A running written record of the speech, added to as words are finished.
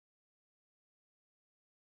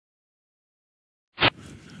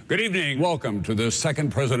Good evening. Welcome to this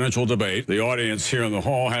second presidential debate. The audience here in the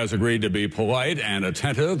hall has agreed to be polite and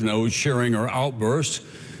attentive, no cheering or outbursts.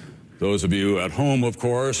 Those of you at home, of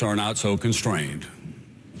course, are not so constrained.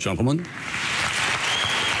 Gentlemen.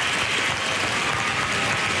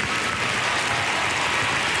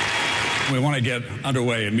 We want to get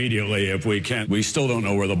underway immediately if we can. We still don't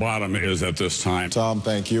know where the bottom is at this time. Tom,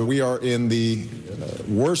 thank you. We are in the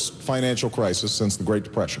worst financial crisis since the Great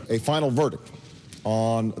Depression. A final verdict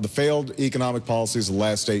on the failed economic policies of the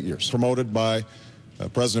last 8 years, promoted by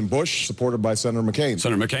President Bush, supported by Senator McCain.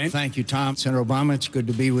 Senator McCain. Thank you, Tom. Senator Obama, it's good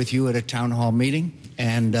to be with you at a town hall meeting.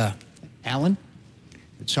 And Alan,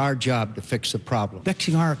 it's our job to fix the problem.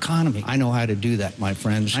 Fixing our economy. I know how to do that, my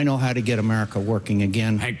friends. I know how to get America working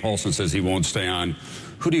again. Hank Paulson says he won't stay on.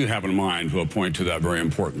 Who do you have in mind to appoint to that very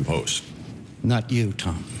important post? Not you,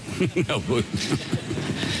 Tom. No,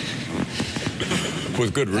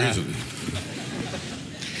 with good reason.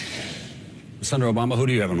 Senator Obama, who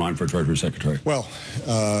do you have in mind for Treasury Secretary? Well,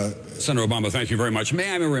 Senator Obama, thank you very much.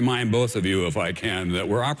 May I remind both of you, if I can, that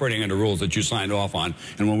we're operating under rules that you signed off on,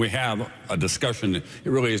 and when we have a discussion, it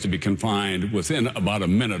really is to be confined within about a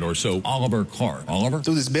minute or so. Oliver Clark. Oliver?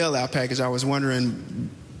 Through this bailout package, I was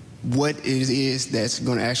wondering what it is that's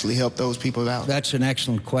going to actually help those people out. That's an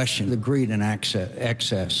excellent question. The greed and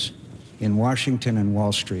excess in Washington and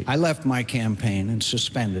Wall Street. I left my campaign and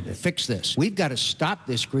suspended it. Fix this. We've got to stop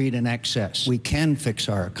this greed and excess. We can fix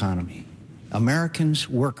our economy. Americans,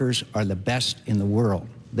 workers, are the best in the world.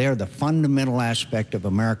 They're the fundamental aspect of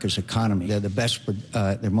America's economy. They're the best,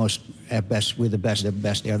 they're most, at best, we're the best, they're the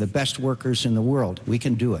best. They are the best workers in the world. We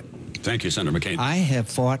can do it. Thank you, Senator McCain. I have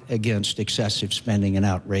fought against excessive spending and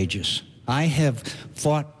outrageous. I have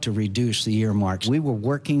fought to reduce the earmarks. We were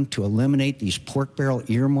working to eliminate these pork barrel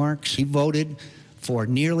earmarks. He voted for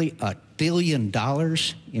nearly $1 billion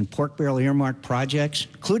in pork barrel earmark projects,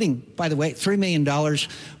 including, by the way, $3 million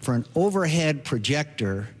for an overhead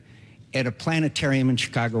projector at a planetarium in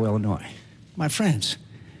Chicago, Illinois. My friends,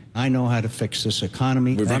 I know how to fix this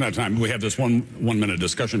economy. We've run out of time. We have this one-minute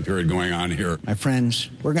discussion period going on here. My friends,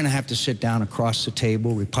 we're going to have to sit down across the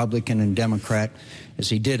table, Republican and Democrat, as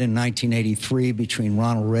he did in 1983 between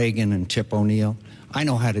Ronald Reagan and Tip O'Neill. I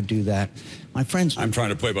know how to do that. My friends... I'm trying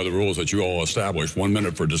to play by the rules that you all established. 1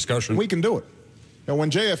 minute for discussion. We can do it. Now,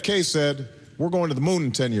 when JFK said, we're going to the moon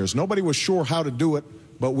in 10 years, nobody was sure how to do it,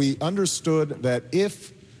 but we understood that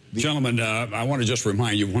if... Gentlemen, I want to just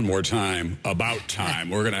remind you one more time, about time.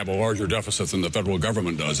 We're going to have a larger deficit than the federal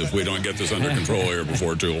government does if we don't get this under control here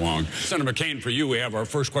before too long. Senator McCain, for you, we have our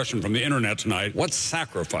first question from the internet tonight. What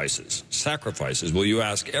sacrifices will you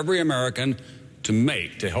ask every American to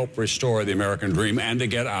make to help restore the American dream and to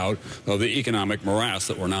get out of the economic morass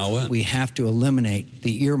that we're now in? We have to eliminate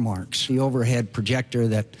the earmarks, the overhead projector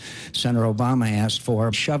that Senator Obama asked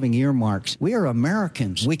for, shoving earmarks. We are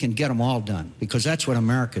Americans. We can get them all done because that's what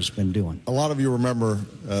America's been doing. A lot of you remember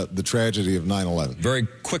the tragedy of 9/11. Very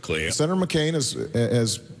quickly. Senator McCain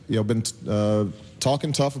has been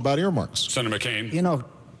talking tough about earmarks. Senator McCain. You know,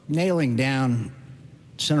 nailing down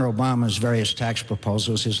Senator Obama's various tax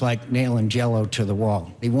proposals is like nailing Jell-O to the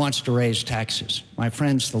wall. He wants to raise taxes. My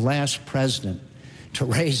friends, the last president to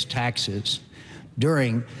raise taxes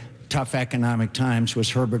during tough economic times was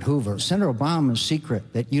Herbert Hoover. Senator Obama's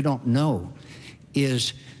secret that you don't know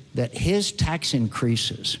is that his tax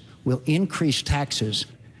increases will increase taxes.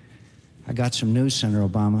 I got some news, Senator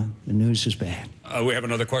Obama. The news is bad. We have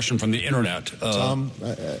another question from the internet. Tom,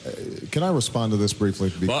 can I respond to this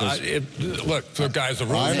briefly? Well, look, guys, the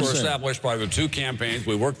rules were established by the two campaigns.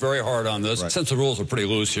 We worked very hard on this. Right. Since the rules are pretty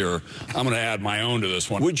loose here, I'm going to add my own to this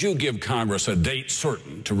one. Would you give Congress a date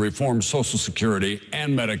certain to reform Social Security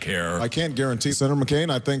and Medicare? I can't guarantee. Senator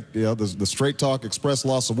McCain, I think the straight talk express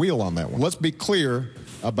lost a wheel on that one. Let's be clear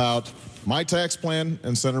about my tax plan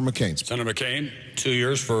and Senator McCain's. Senator McCain, 2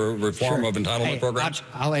 years for reform of entitlement programs?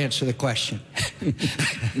 I'll answer the question.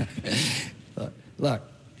 Look,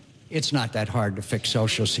 it's not that hard to fix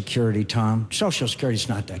Social Security, Tom. Social Security's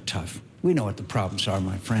not that tough. We know what the problems are,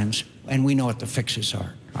 my friends, and we know what the fixes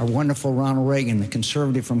are. Our wonderful Ronald Reagan, the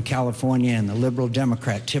conservative from California, and the liberal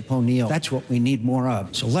Democrat, Tip O'Neill. That's what we need more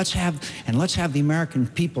of. So let's have the American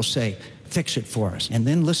people say, fix it for us, and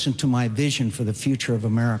then listen to my vision for the future of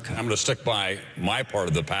America. I'm going to stick by my part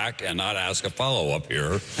of the pack and not ask a follow-up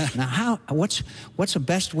here. Now, what's the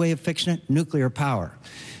best way of fixing it? Nuclear power.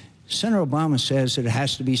 Senator Obama says that it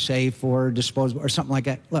has to be safe or disposable or something like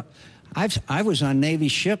that. Look, I was on Navy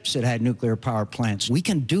ships that had nuclear power plants. We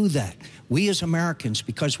can do that. We as Americans,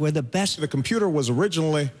 because we're the best. The computer was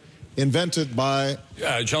originally invented by...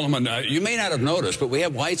 Gentlemen, you may not have noticed, but we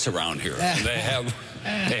have whites around here. They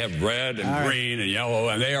have red and green and yellow,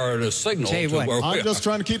 and they are a signal. Tell you to what, where I'm just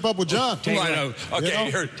trying to keep up with John. Okay,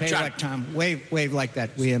 here, Tell you what, Tom, wave like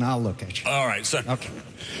that, and I'll look at you. All right, sir. Okay.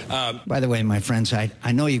 By the way, my friends,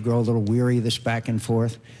 I know you grow a little weary of this back and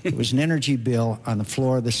forth. It was an energy bill on the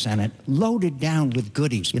floor of the Senate, loaded down with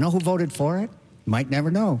goodies. You know who voted for it? You might never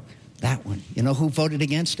know. That one. You know who voted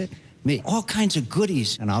against it? Me. All kinds of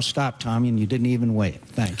goodies. And I'll stop, Tommy, and you didn't even wave.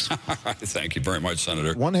 Thanks. Thank you very much,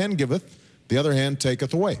 Senator. One hand giveth, the other hand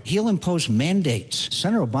taketh away. He'll impose mandates.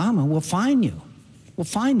 Senator Obama will fine you. Will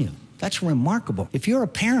fine you. That's remarkable. If you're a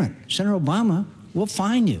parent, Senator Obama will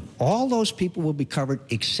fine you. All those people will be covered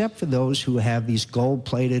except for those who have these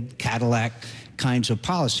gold-plated Cadillac kinds of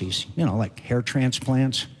policies, you know, like hair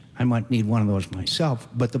transplants. I might need one of those myself.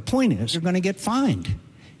 But the point is, you're going to get fined.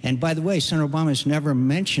 And by the way, Senator Obama has never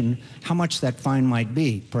mentioned how much that fine might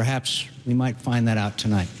be. Perhaps we might find that out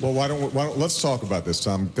tonight. Well, why don't let's talk about this,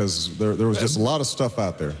 Tom, because there was just a lot of stuff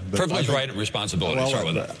out there. Privilege, right, and responsibility. Start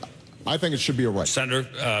with that. I think it should be a right.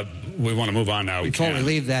 Senator, we want to move on now. Before we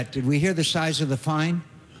leave that, did we hear the size of the fine?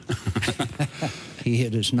 He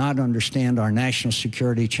does not understand our national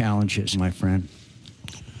security challenges, my friend.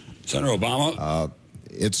 Senator Obama?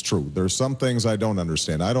 It's true. There's some things I don't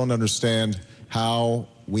understand. I don't understand how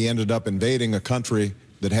we ended up invading a country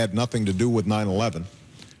that had nothing to do with 9/11,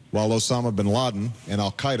 while Osama bin Laden and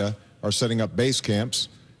al-Qaeda are setting up base camps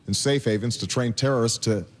and safe havens to train terrorists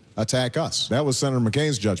to attack us. That was Senator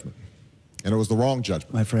McCain's judgment, and it was the wrong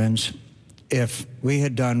judgment. My friends, if we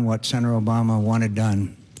had done what Senator Obama wanted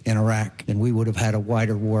done in Iraq, then we would have had a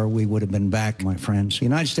wider war. We would have been back, my friends. The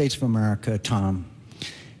United States of America, Tom,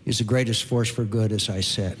 is the greatest force for good, as I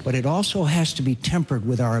said. But it also has to be tempered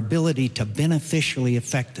with our ability to beneficially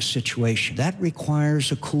affect the situation. That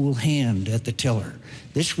requires a cool hand at the tiller.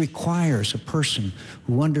 This requires a person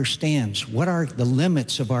who understands what the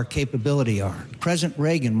limits of our capability are. President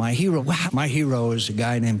Reagan, my hero, my hero is a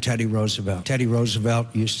guy named Teddy Roosevelt. Teddy Roosevelt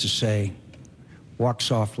used to say, walk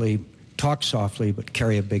softly, talk softly, but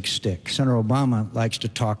carry a big stick. Senator Obama likes to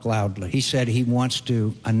talk loudly. He said he wants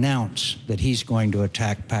to announce that he's going to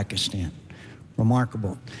attack Pakistan.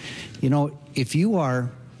 Remarkable. You know, if you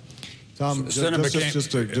are... Tom,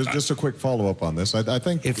 just a quick follow-up on this. I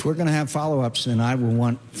think... If we're going to have follow-ups, then I will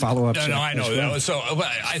want follow-ups. No, I know. Well. So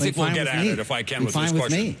I think we'll get at it if I can with this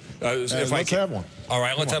question. Let's have one. All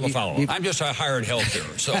right, let's have a follow-up. I'm just a hired help here,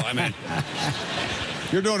 so I mean...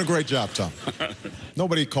 You're doing a great job, Tom.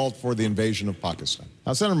 Nobody called for the invasion of Pakistan.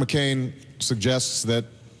 Now, Senator McCain suggests that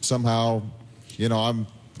somehow, you know, I'm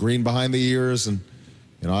green behind the ears and,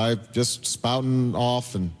 you know, I'm just spouting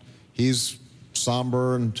off and he's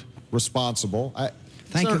somber and responsible.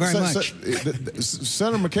 Thank you very much.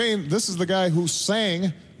 Senator McCain, this is the guy who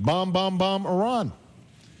sang Bomb, Bomb, Bomb Iran,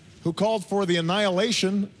 who called for the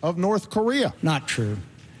annihilation of North Korea. Not true.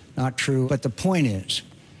 Not true. But the point is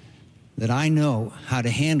that I know how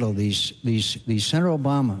to handle these Senator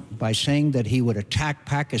Obama by saying that he would attack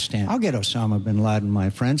Pakistan. I'll get Osama bin Laden,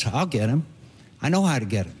 my friends. I'll get him. I know how to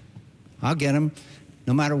get him. I'll get him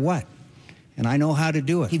no matter what. And I know how to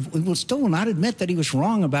do it. He will still not admit that he was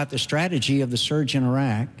wrong about the strategy of the surge in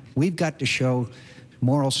Iraq. We've got to show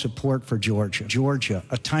moral support for Georgia. Georgia,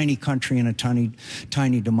 a tiny country and a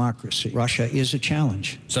tiny democracy. Russia is a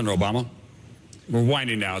challenge. Senator Obama, we're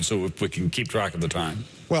winding down, so if we can keep track of the time.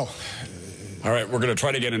 Well, all right, we're going to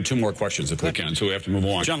try to get in two more questions if we can, so we have to move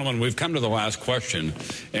on. Gentlemen, we've come to the last question,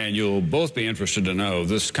 and you'll both be interested to know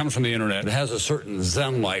this comes from the internet. It has a certain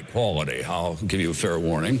Zen-like quality. I'll give you a fair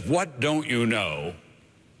warning. What don't you know,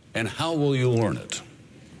 and how will you learn it?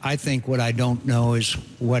 I think what I don't know is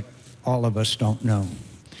what all of us don't know.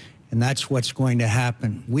 And that's what's going to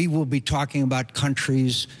happen. We will be talking about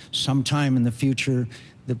countries sometime in the future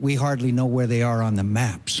that we hardly know where they are on the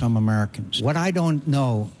map, some Americans. What I don't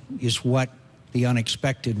know is what the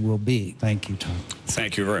unexpected will be. Thank you, Tom.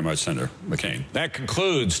 Thank you very much, Senator McCain. That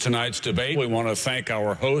concludes tonight's debate. We want to thank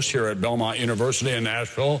our hosts here at Belmont University in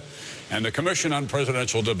Nashville and the Commission on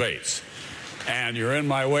Presidential Debates. And you're in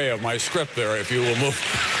my way of my script there, if you will move.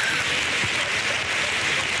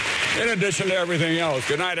 In addition to everything else,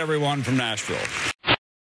 good night, everyone, from Nashville.